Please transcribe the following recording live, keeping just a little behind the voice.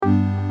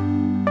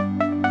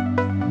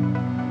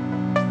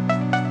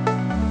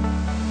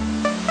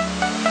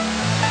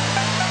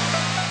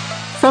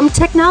From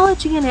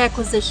technology and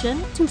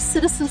acquisition to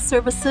citizen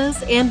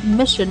services and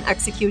mission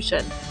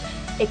execution,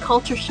 a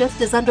culture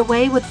shift is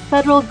underway with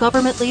federal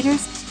government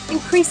leaders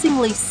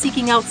increasingly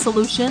seeking out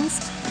solutions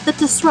that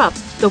disrupt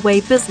the way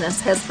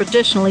business has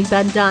traditionally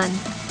been done.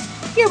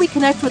 Here we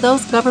connect with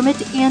those government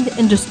and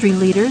industry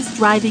leaders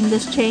driving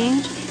this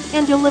change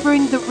and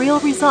delivering the real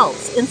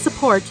results in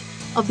support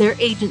of their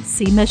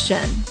agency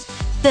mission.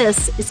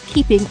 This is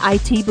Keeping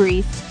IT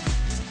Brief.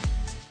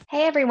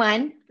 Hey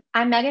everyone,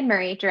 I'm Megan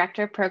Murray,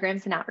 Director of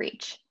Programs and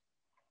Outreach.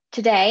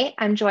 Today,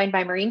 I'm joined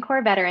by Marine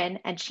Corps veteran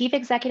and Chief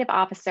Executive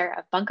Officer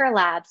of Bunker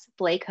Labs,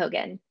 Blake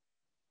Hogan.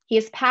 He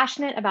is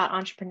passionate about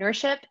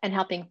entrepreneurship and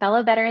helping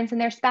fellow veterans and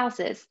their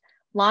spouses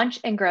launch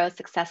and grow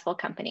successful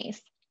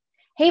companies.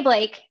 Hey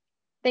Blake,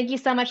 thank you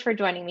so much for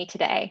joining me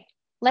today.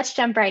 Let's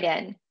jump right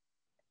in.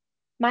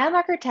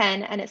 MileMarker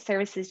 10 and its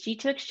services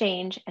G2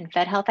 Exchange and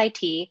FedHealth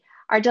IT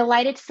are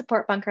delighted to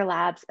support Bunker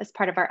Labs as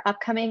part of our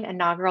upcoming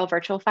inaugural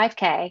virtual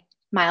 5K,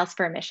 Miles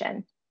for a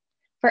Mission.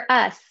 For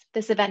us,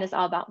 this event is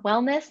all about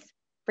wellness,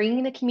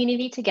 bringing the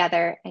community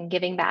together, and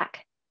giving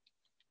back.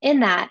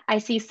 In that, I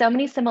see so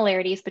many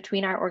similarities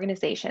between our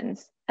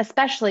organizations,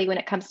 especially when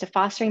it comes to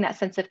fostering that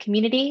sense of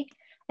community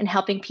and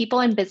helping people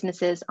and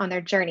businesses on their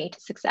journey to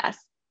success.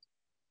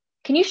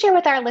 Can you share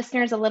with our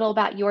listeners a little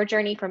about your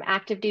journey from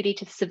active duty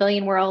to the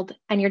civilian world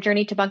and your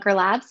journey to Bunker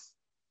Labs?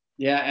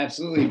 Yeah,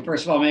 absolutely.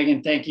 First of all,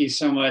 Megan, thank you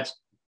so much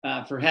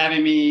for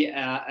having me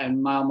and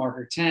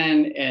MileMarker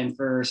 10 and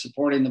for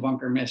supporting the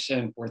Bunker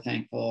mission. We're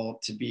thankful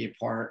to be a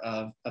part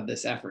of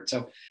this effort.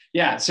 So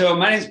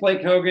my name is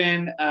Blake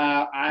Hogan.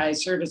 I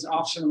served as an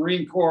officer in the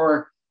Marine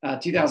Corps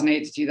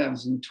 2008 to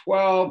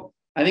 2012.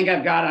 I think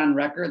I've got on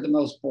record the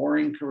most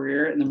boring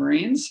career in the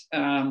Marines,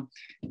 and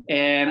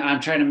I'm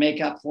trying to make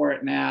up for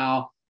it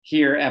now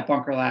here at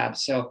Bunker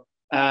Labs. So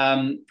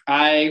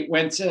I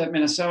went to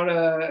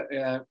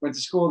Minnesota, went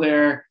to school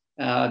there,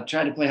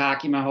 tried to play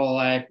hockey my whole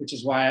life, which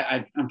is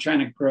why I'm trying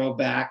to grow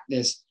back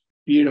this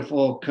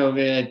beautiful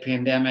COVID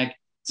pandemic.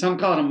 Some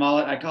call it a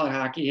mullet. I call it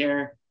hockey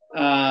hair.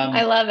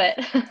 I love it.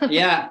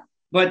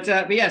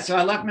 So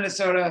I left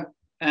Minnesota,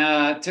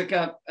 took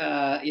up,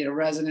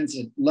 residence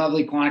in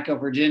lovely Quantico,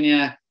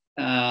 Virginia.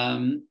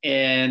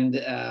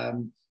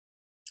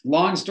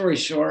 Long story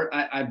short,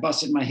 I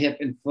busted my hip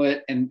and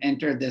foot and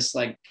entered this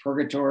like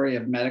purgatory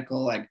of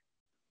medical, like,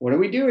 what do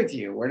we do with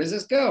you? Where does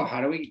this go? How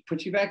do we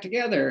put you back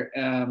together?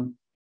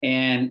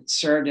 And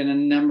served in a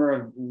number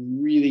of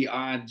really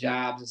odd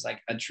jobs as like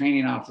a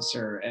training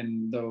officer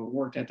and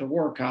worked at the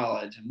War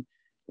College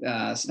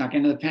and snuck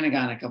into the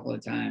Pentagon a couple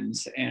of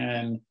times.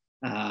 And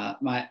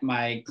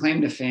my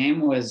claim to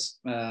fame was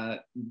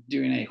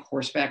doing a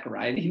horseback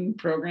riding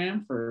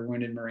program for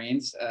wounded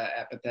Marines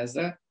at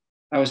Bethesda.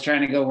 I was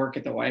trying to go work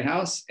at the White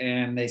House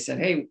and they said,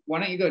 hey, why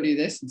don't you go do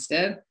this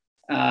instead?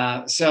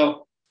 I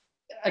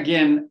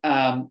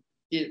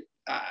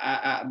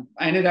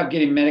ended up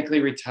getting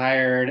medically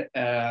retired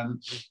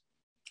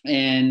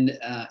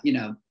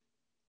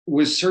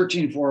was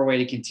searching for a way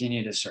to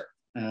continue to serve.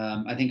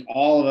 I think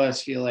all of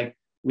us feel like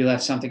we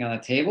left something on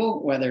the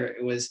table, whether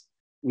it was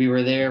we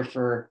were there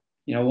for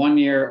 1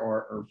 year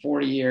or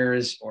 40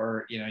 years,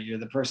 or you're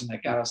the person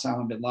that got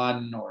Osama bin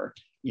Laden, or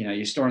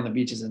you stormed the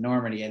beaches of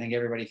Normandy. I think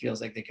everybody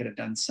feels like they could have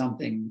done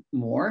something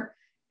more.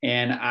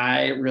 And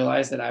I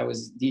realized that I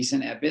was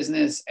decent at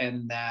business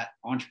and that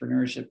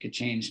entrepreneurship could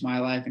change my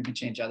life and could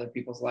change other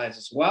people's lives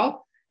as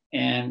well.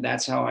 And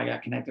that's how I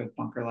got connected with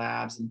Bunker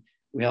Labs, and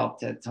we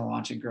helped to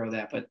launch and grow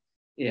that. But,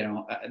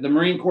 the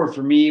Marine Corps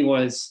for me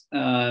was,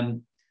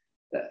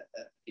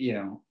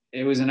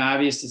 it was an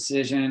obvious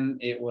decision.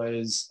 It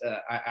was,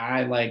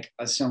 I like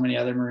so many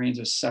other Marines,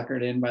 was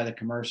suckered in by the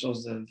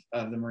commercials of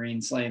the Marine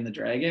slaying the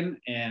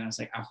dragon. And I was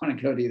like, I want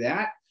to go do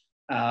that.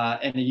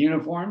 And the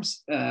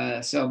uniforms.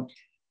 So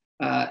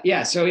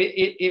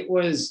it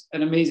was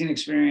an amazing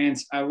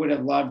experience. I would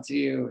have loved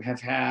to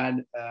have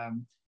had,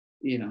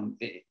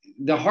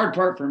 the hard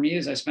part for me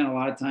is I spent a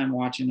lot of time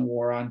watching the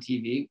war on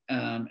TV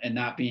and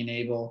not being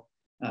able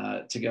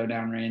to go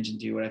downrange and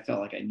do what I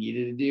felt like I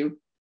needed to do.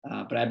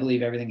 But I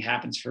believe everything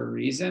happens for a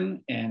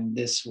reason. And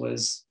this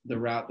was the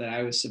route that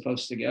I was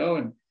supposed to go.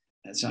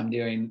 And so I'm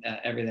doing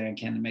everything I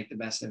can to make the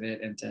best of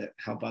it and to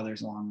help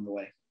others along the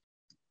way.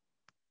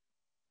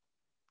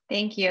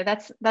 Thank you.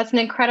 That's an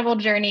incredible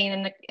journey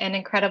and an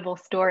incredible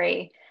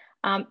story.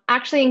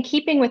 Actually, in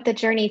keeping with the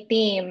journey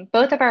theme,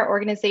 both of our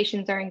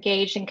organizations are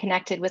engaged and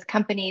connected with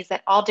companies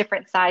at all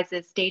different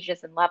sizes,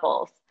 stages, and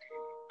levels.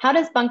 How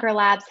does Bunker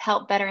Labs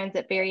help veterans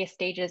at various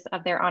stages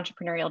of their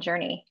entrepreneurial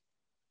journey?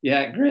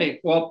 Yeah,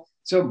 great. Well,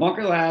 so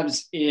Bunker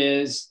Labs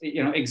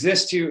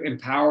exists to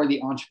empower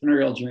the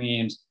entrepreneurial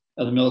dreams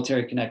of the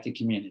military connected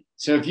community.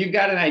 So if you've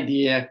got an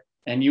idea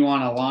and you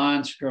want to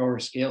launch, grow, or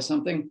scale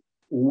something,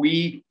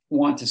 we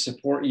want to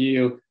support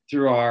you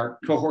through our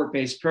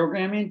cohort-based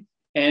programming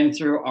and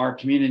through our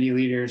community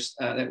leaders,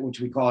 which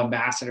we call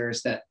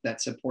ambassadors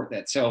that support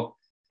that. So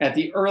at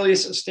the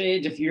earliest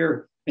stage, if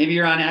maybe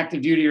you're on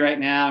active duty right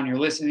now and you're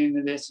listening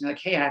to this and you're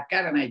like, hey, I've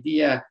got an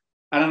idea,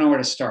 I don't know where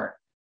to start.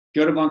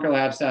 Go to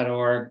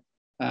bunkerlabs.org,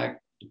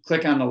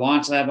 click on the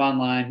Launch Lab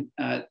Online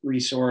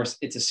resource.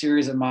 It's a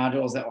series of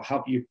modules that will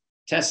help you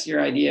test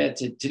your idea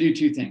to do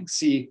two things.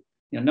 See,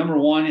 number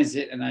one, is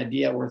it an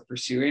idea worth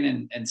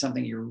pursuing and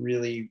something you're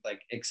really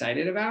like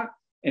excited about?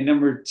 And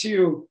number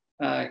two,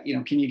 can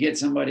you get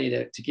somebody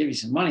to give you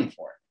some money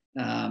for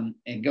it,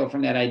 and go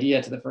from that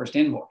idea to the first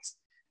invoice?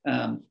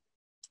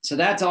 So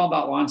that's all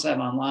about Launch Lab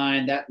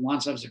Online. That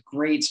Launch Lab is a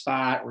great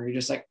spot where you're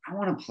just like, I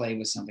want to play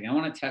with something. I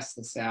want to test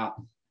this out.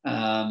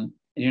 And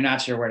you're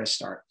not sure where to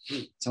start.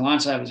 So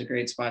Launch Lab is a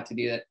great spot to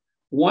do that.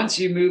 Once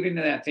you move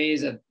into that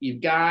phase of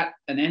you've got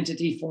an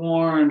entity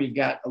form, you've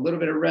got a little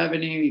bit of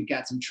revenue, you've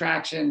got some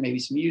traction, maybe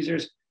some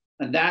users,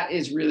 and that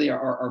is really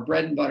our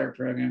bread and butter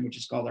program, which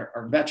is called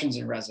our Veterans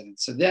in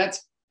Residence. So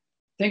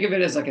think of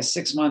it as like a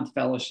 6-month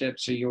fellowship.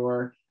 So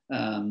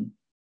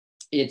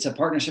it's a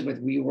partnership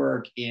with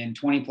WeWork in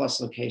 20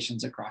 plus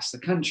locations across the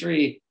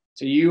country.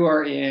 So you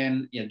are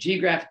in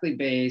geographically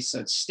based, so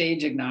it's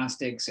stage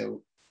agnostic.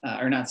 So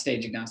or not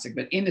stage agnostic,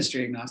 but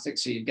industry agnostic.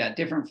 So you've got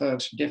different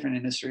folks from different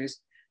industries.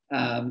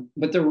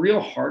 But the real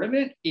heart of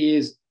it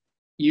is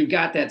you've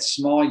got that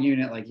small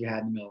unit like you had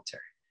in the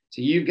military.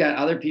 So you've got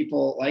other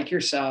people like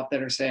yourself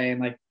that are saying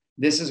like,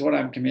 this is what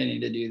I'm committing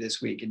to do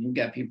this week. And you've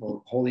got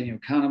people holding you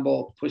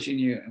accountable, pushing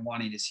you and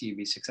wanting to see you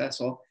be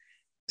successful.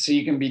 So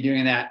you can be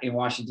doing that in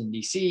Washington,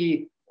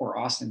 D.C. or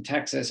Austin,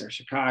 Texas, or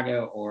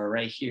Chicago, or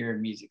right here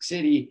in Music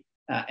City.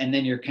 And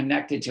then you're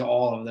connected to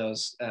all of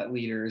those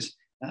leaders.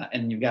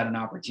 And you've got an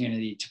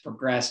opportunity to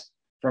progress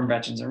from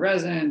Veterans in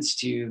Residence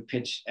to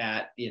pitch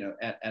at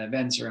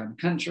events around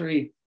the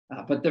country.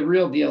 But the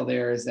real deal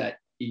there is that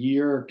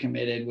you're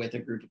committed with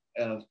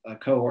a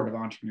cohort of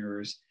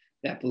entrepreneurs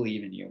that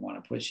believe in you,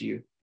 want to push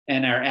you,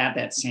 and are at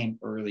that same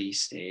early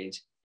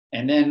stage.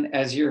 And then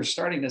as you're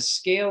starting to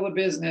scale the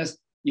business,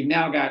 you've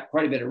now got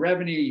quite a bit of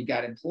revenue, you've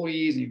got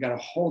employees, and you've got a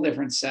whole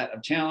different set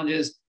of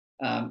challenges.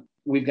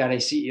 We've got a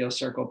CEO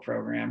Circle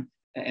program,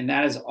 and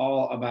that is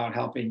all about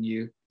helping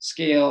you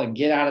scale and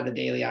get out of the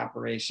daily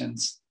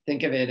operations.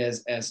 Think of it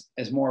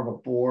as more of a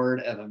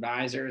board of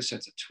advisors. So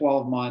it's a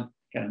 12-month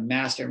kind of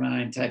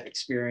mastermind type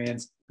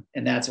experience.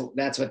 And that's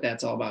what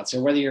that's all about.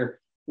 So whether you're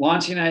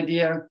launching an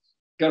idea,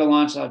 go to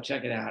Launch Lab,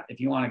 check it out. If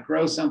you want to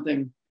grow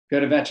something, go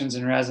to Veterans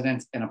in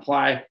Residence and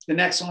apply. The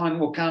next one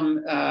will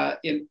come,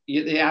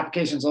 the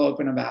applications will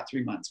open in about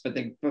 3 months, but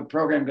the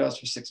program goes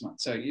for 6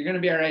 months. So you're going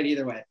to be all right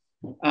either way.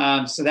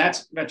 So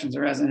that's Veterans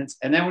in Residence.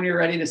 And then when you're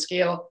ready to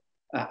scale,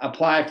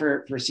 apply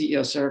for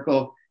CEO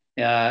Circle.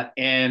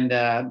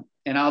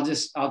 And I'll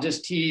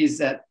just tease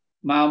that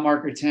mile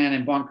marker 10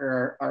 and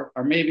Bunker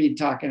are maybe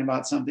talking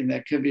about something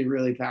that could be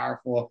really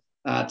powerful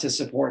to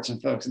support some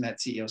folks in that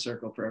CEO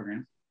Circle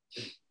program.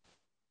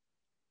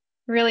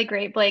 Really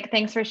great, Blake.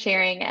 Thanks for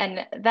sharing.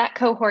 And that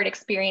cohort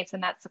experience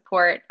and that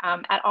support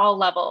at all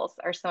levels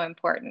are so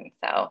important.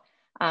 So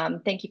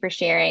thank you for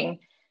sharing.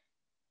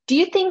 Do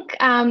you think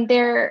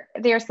there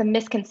are some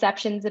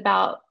misconceptions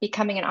about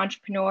becoming an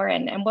entrepreneur,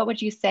 and what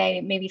would you say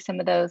maybe some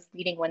of those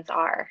leading ones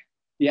are?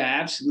 Yeah,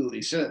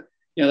 absolutely. So,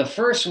 the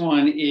first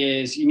one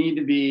is you need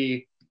to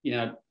be,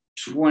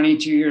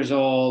 22 years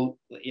old,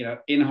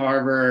 in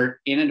Harvard,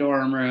 in a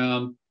dorm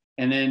room,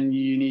 and then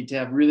you need to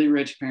have really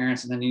rich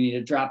parents, and then you need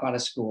to drop out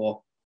of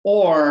school,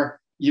 or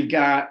you've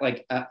got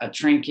like a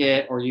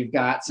trinket, or you've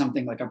got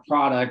something like a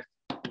product,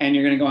 and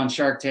you're going to go on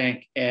Shark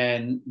Tank,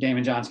 and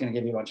Damon John's going to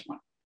give you a bunch of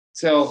money.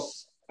 So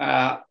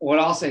what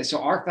I'll say,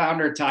 so our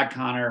founder, Todd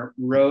Connor,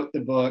 wrote the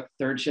book,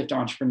 Third Shift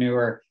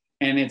Entrepreneur,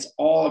 and it's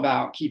all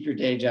about keep your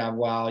day job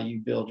while you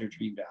build your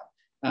dream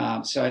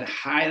job. So I'd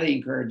highly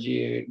encourage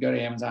you to go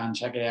to Amazon,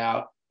 check it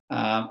out,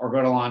 or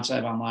go to Launch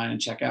Lab Online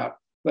and check out.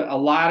 But a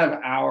lot of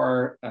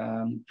our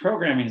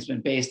programming has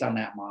been based on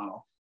that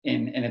model.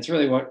 And it's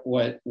really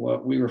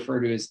what we refer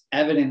to as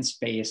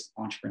evidence-based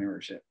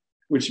entrepreneurship,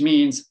 which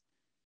means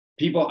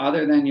people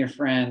other than your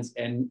friends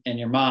and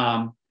your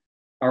mom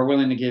are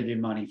willing to give you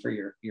money for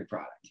your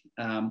product.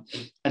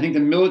 I think the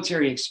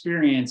military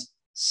experience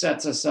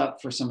sets us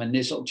up for some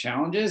initial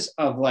challenges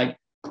of like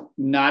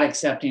not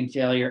accepting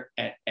failure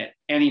at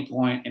any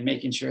point and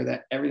making sure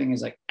that everything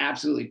is like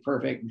absolutely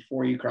perfect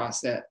before you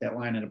cross that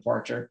line of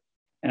departure.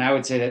 And I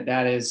would say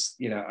that is,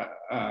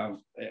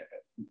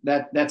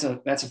 that's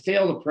a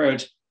failed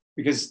approach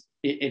because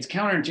it's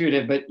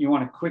counterintuitive, but you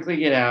want to quickly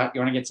get out.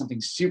 You want to get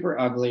something super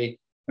ugly.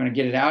 You want to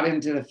get it out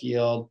into the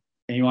field,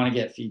 and you want to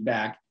get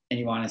feedback, and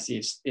you want to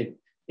see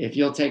if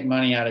you'll take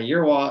money out of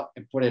your wallet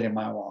and put it in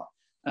my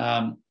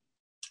wallet.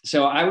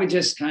 So I would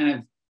just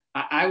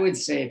I would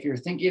say if you're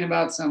thinking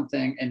about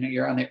something and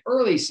you're on the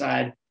early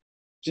side,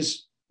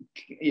 just,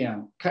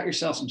 cut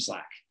yourself some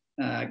slack,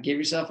 give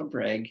yourself a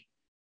break,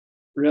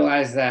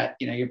 realize that,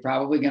 you're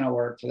probably going to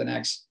work for the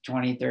next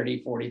 20,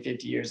 30, 40,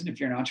 50 years. And if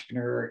you're an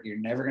entrepreneur, you're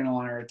never going to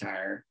want to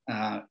retire.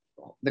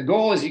 The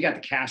goal is you got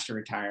the cash to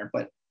retire,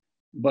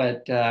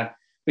 but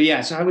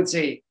yeah, so I would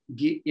say,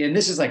 and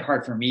this is like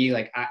hard for me.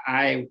 Like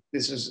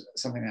this is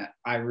something that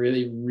I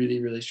really,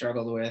 really, really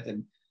struggled with.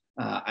 And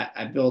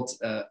I built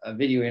a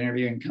video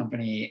interviewing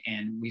company,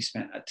 and we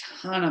spent a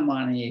ton of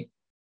money,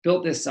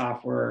 built this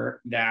software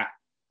that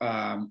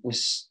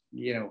was,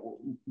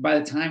 by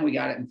the time we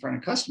got it in front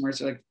of customers,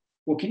 they're like,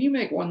 well, can you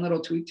make one little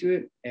tweak to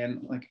it?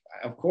 And like,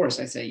 of course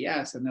I say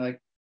yes. And they're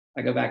like,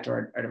 I go back to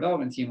our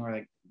development team. We're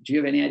like, do you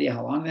have any idea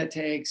how long that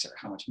takes or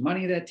how much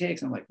money that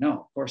takes? And I'm like, no,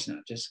 of course not.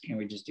 Can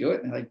we just do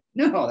it? And they're like,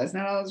 no, that's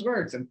not how this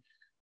works. And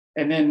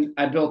then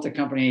I built a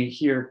company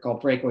here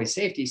called Breakaway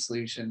Safety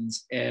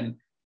Solutions, and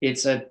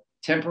it's a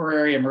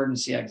temporary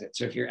emergency exit.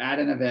 So if you're at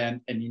an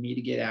event and you need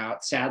to get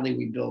out, sadly,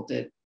 we built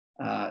it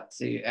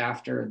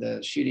after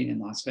the shooting in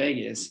Las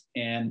Vegas,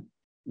 and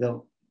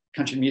the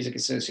Country Music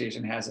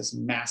Association has this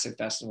massive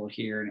festival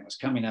here, and it was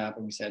coming up,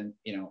 and we said,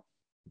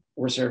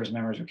 we're service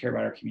members, we care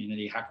about our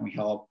community, how can we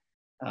help?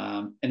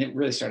 And it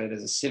really started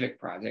as a civic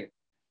project,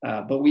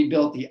 but we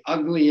built the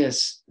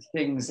ugliest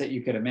things that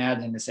you could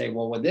imagine to say,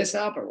 well, would this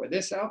help or would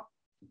this help?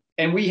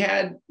 And we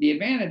had the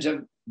advantage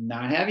of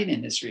not having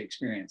industry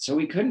experience, so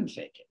we couldn't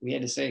fake it. We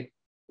had to say,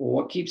 well,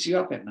 what keeps you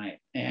up at night?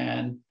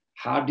 And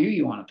how do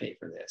you want to pay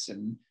for this?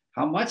 And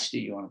how much do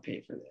you want to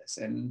pay for this?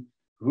 And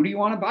who do you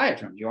want to buy it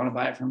from? Do you want to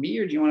buy it from me,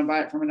 or do you want to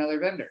buy it from another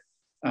vendor?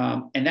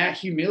 And that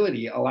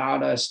humility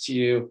allowed us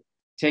to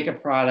take a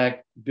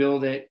product,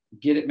 build it,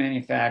 get it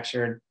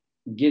manufactured,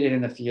 get it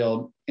in the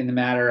field in the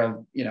matter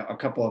of a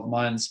couple of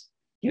months,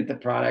 get the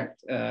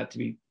product to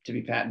be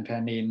patent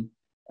pending.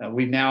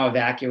 We've now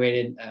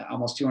evacuated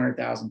almost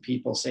 200,000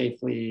 people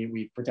safely.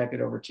 We've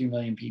protected over 2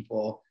 million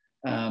people.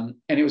 And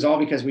it was all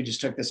because we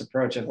just took this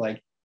approach of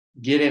like,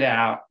 get it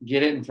out,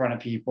 get it in front of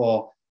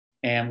people,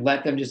 and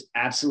let them just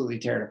absolutely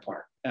tear it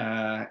apart.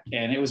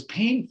 And it was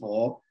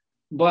painful,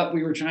 but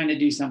we were trying to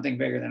do something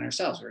bigger than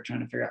ourselves. We were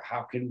trying to figure out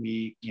how could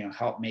we,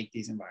 help make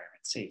these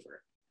environments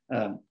safer.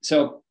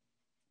 So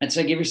I'd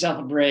say give yourself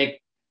a break,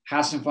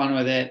 have some fun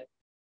with it.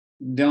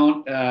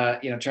 Don't,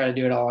 try to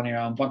do it all on your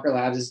own. Bunker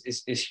Labs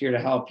is here to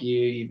help you.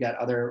 You've got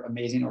other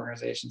amazing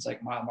organizations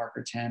like Mile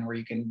Marker 10, where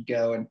you can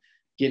go and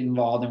get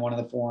involved in one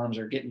of the forums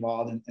or get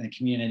involved in the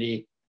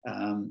community.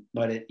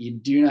 But you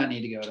do not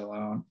need to go it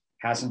alone.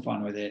 Have some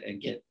fun with it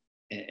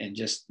and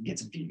just get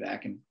some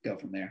feedback and go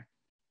from there.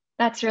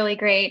 That's really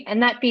great.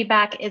 And that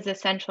feedback is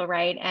essential,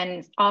 right?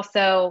 And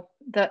also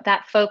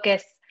that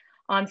focus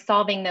on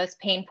solving those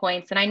pain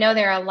points. And I know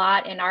there are a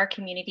lot in our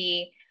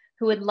community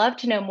who would love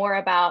to know more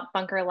about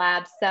Bunker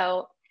Labs.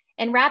 So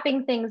in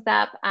wrapping things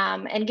up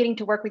and getting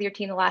to work with your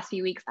team the last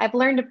few weeks, I've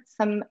learned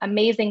some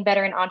amazing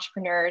veteran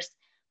entrepreneurs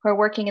who are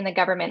working in the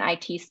government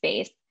IT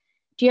space.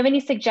 Do you have any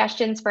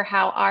suggestions for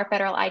how our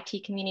federal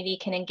IT community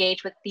can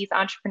engage with these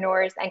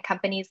entrepreneurs and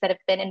companies that have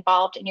been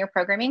involved in your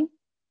programming?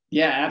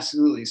 Yeah,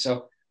 absolutely.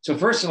 So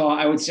first of all,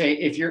 I would say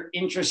if you're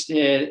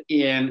interested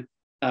in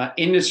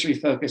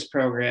industry-focused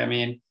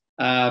programming,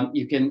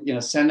 you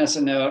can send us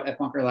a note at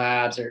Bunker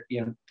Labs, or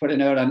put a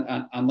note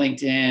on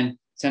LinkedIn,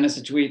 send us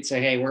a tweet,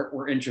 say, hey,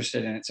 we're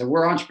interested in it. So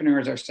we're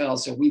entrepreneurs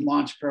ourselves, so we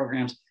launch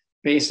programs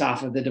based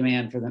off of the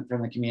demand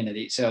from the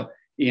community. So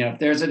if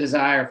there's a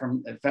desire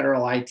from the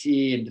federal IT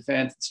and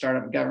defense and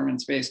startup and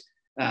government space,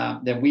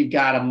 then we've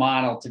got a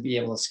model to be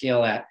able to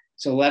scale that.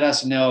 So let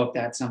us know if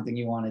that's something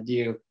you want to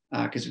do,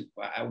 because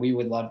we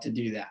would love to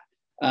do that.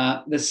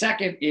 The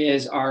second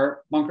is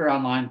our Bunker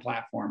Online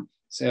platform.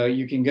 So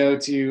you can go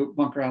to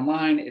Bunker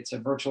Online. It's a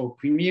virtual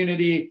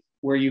community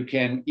where you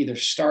can either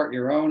start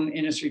your own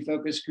industry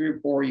focus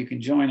group, or you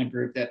can join a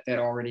group that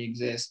already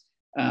exists.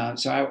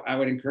 So I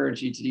would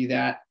encourage you to do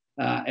that.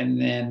 And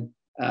then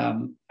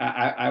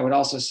I would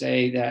also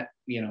say that,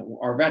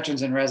 our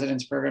veterans and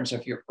residents program. So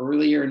if you're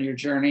earlier in your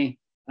journey,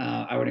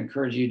 I would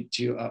encourage you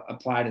to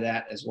apply to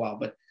that as well.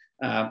 But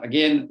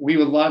again, we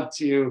would love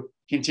to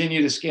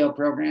continue to scale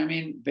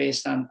programming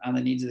based on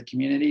the needs of the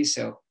community.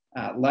 So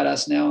let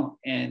us know.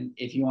 And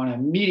if you want to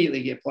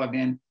immediately get plugged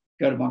in,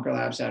 go to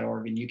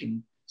bunkerlabs.org and you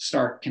can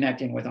start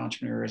connecting with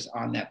entrepreneurs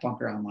on that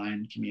Bunker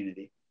Online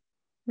community.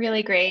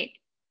 Really great.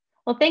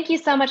 Well, thank you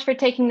so much for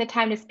taking the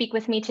time to speak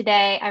with me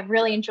today. I've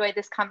really enjoyed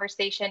this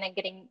conversation and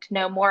getting to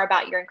know more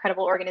about your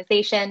incredible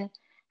organization.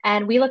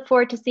 And we look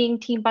forward to seeing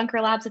Team Bunker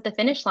Labs at the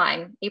finish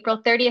line,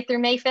 April 30th through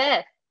May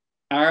 5th.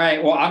 All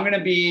right. Well, I'm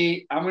gonna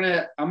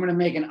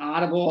make an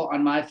audible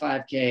on my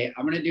 5K.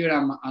 I'm gonna do it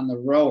on the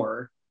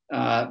rower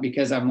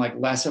because I'm like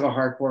less of a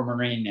hardcore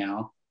Marine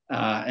now,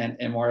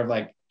 and more of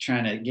like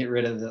trying to get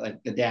rid of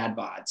the dad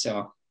bod.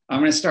 So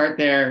I'm gonna start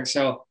there.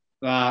 So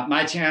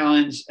my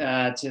challenge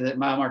to the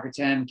Mile Marker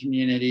 10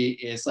 community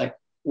is like,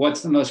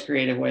 what's the most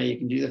creative way you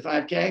can do the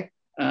 5K,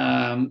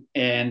 and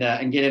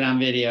get it on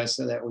video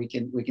so that we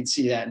can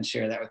see that and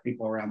share that with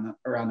people around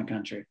the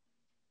country.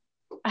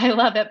 I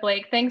love it,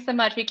 Blake. Thanks so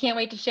much. We can't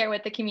wait to share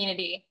with the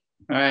community.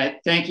 All right.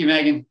 Thank you,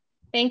 Megan.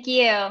 Thank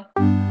you.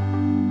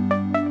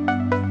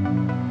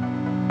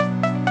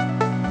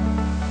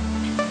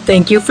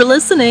 Thank you for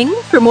listening.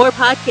 For more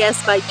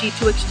podcasts by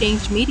G2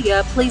 Exchange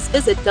Media, please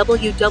visit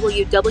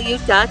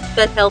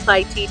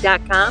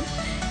www.fedhealthit.com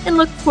and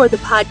look for the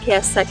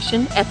podcast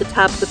section at the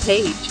top of the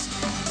page.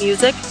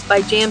 Music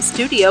by Jam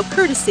Studio,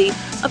 courtesy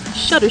of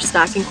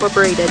Shutterstock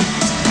Incorporated.